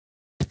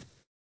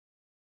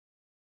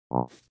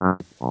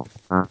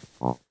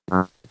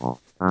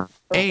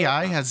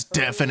AI has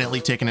definitely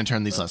taken a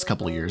turn these last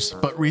couple of years,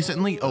 but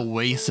recently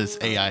Oasis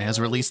AI has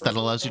released that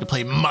allows you to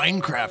play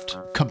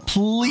Minecraft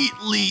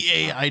completely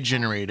AI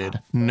generated.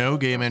 No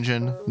game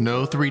engine,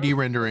 no 3D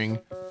rendering,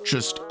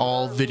 just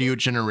all video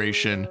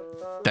generation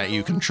that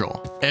you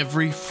control.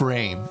 Every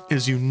frame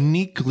is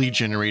uniquely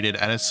generated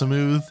at a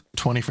smooth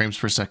 20 frames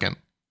per second.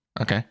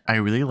 Okay. I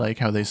really like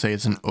how they say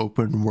it's an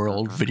open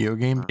world video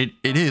game. It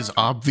is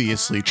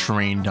obviously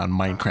trained on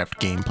Minecraft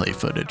gameplay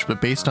footage,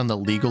 but based on the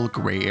legal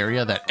gray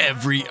area that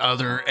every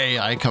other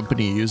AI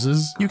company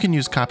uses, you can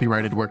use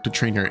copyrighted work to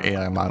train your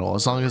AI model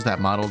as long as that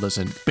model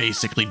doesn't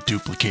basically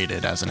duplicate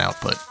it as an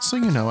output. So,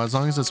 you know, as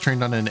long as it's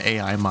trained on an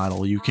AI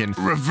model, you can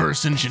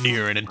reverse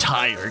engineer an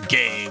entire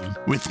game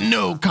with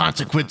no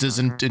consequences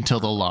until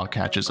the law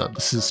catches up.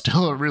 This is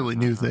still a really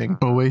new thing.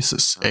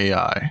 Oasis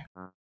AI.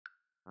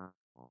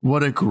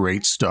 What a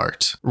great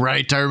start.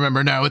 Right, I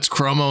remember now, it's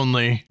Chrome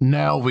only.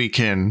 Now we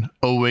can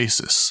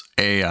Oasis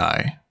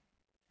AI.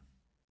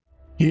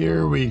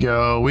 Here we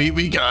go,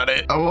 we got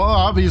it. Oh, well,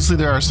 obviously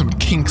there are some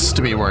kinks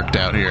to be worked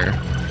out here.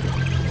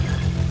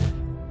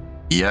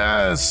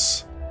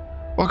 Yes!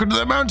 Welcome to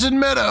the Mountain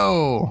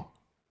Meadow!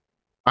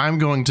 I'm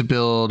going to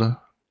build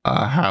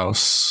a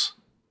house.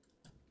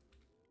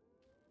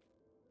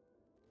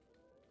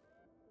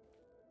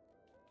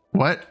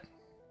 What?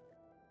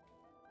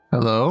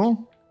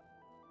 Hello?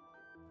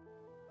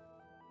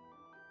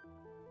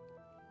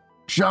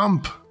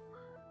 Jump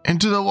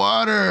into the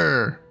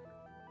water.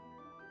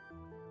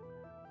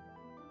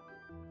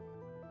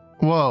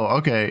 Whoa,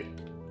 okay.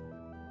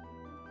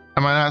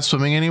 Am I not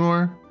swimming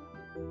anymore?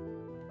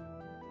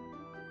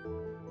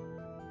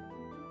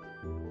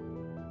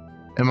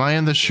 Am I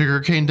in the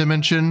sugarcane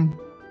dimension?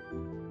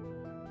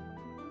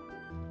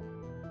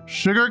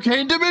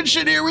 Sugarcane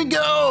dimension, here we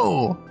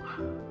go!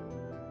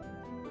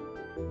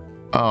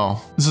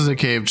 Oh, this is a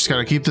cave. Just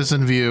gotta keep this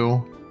in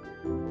view.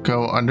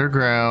 Go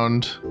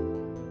underground.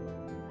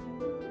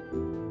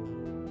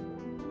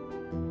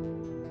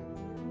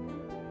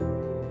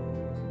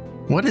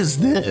 What is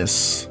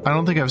this? I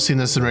don't think I've seen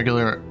this in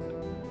regular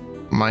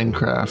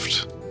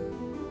Minecraft.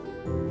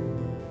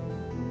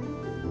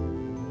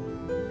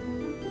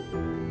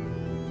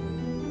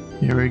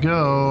 Here we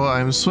go.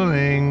 I'm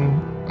swimming.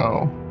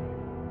 Oh.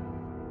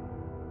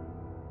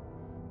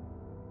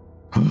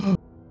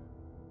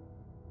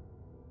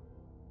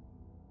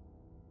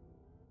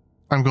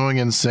 I'm going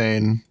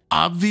insane.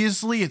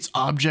 Obviously, its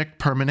object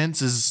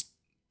permanence is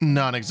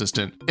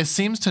non-existent. It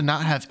seems to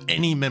not have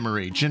any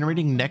memory,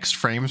 generating next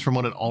frames from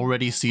what it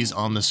already sees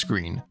on the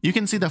screen. You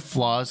can see the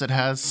flaws it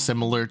has,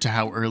 similar to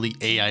how early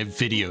AI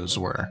videos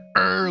were.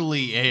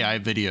 Early AI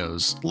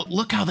videos.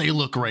 Look how they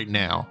look right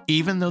now.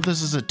 Even though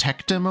this is a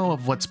tech demo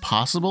of what's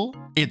possible,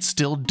 it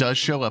still does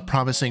show a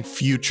promising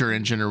future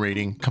in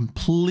generating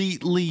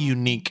completely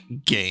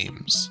unique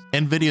games.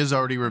 NVIDIA's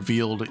already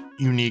revealed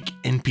unique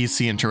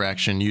NPC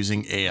interaction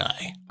using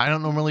AI. I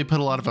don't normally put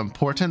a lot of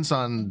importance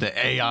on the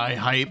AI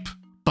hype,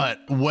 but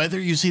whether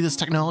you see this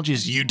technology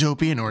as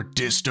utopian or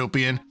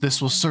dystopian,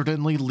 this will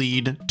certainly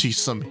lead to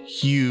some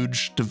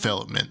huge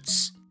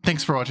developments.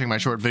 Thanks for watching my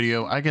short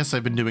video. I guess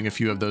I've been doing a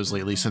few of those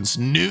lately since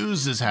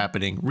news is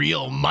happening.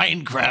 Real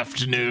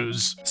Minecraft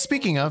news.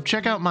 Speaking of,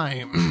 check out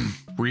my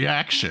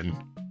reaction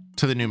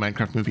to the new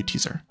Minecraft movie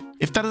teaser.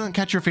 If that doesn't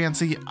catch your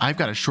fancy, I've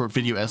got a short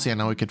video essay on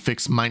how we could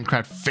fix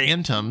Minecraft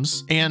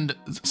phantoms, and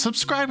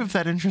subscribe if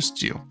that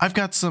interests you. I've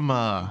got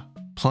some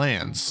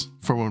plans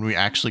for when we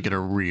actually get a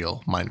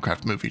real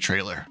Minecraft movie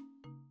trailer.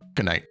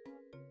 Good night.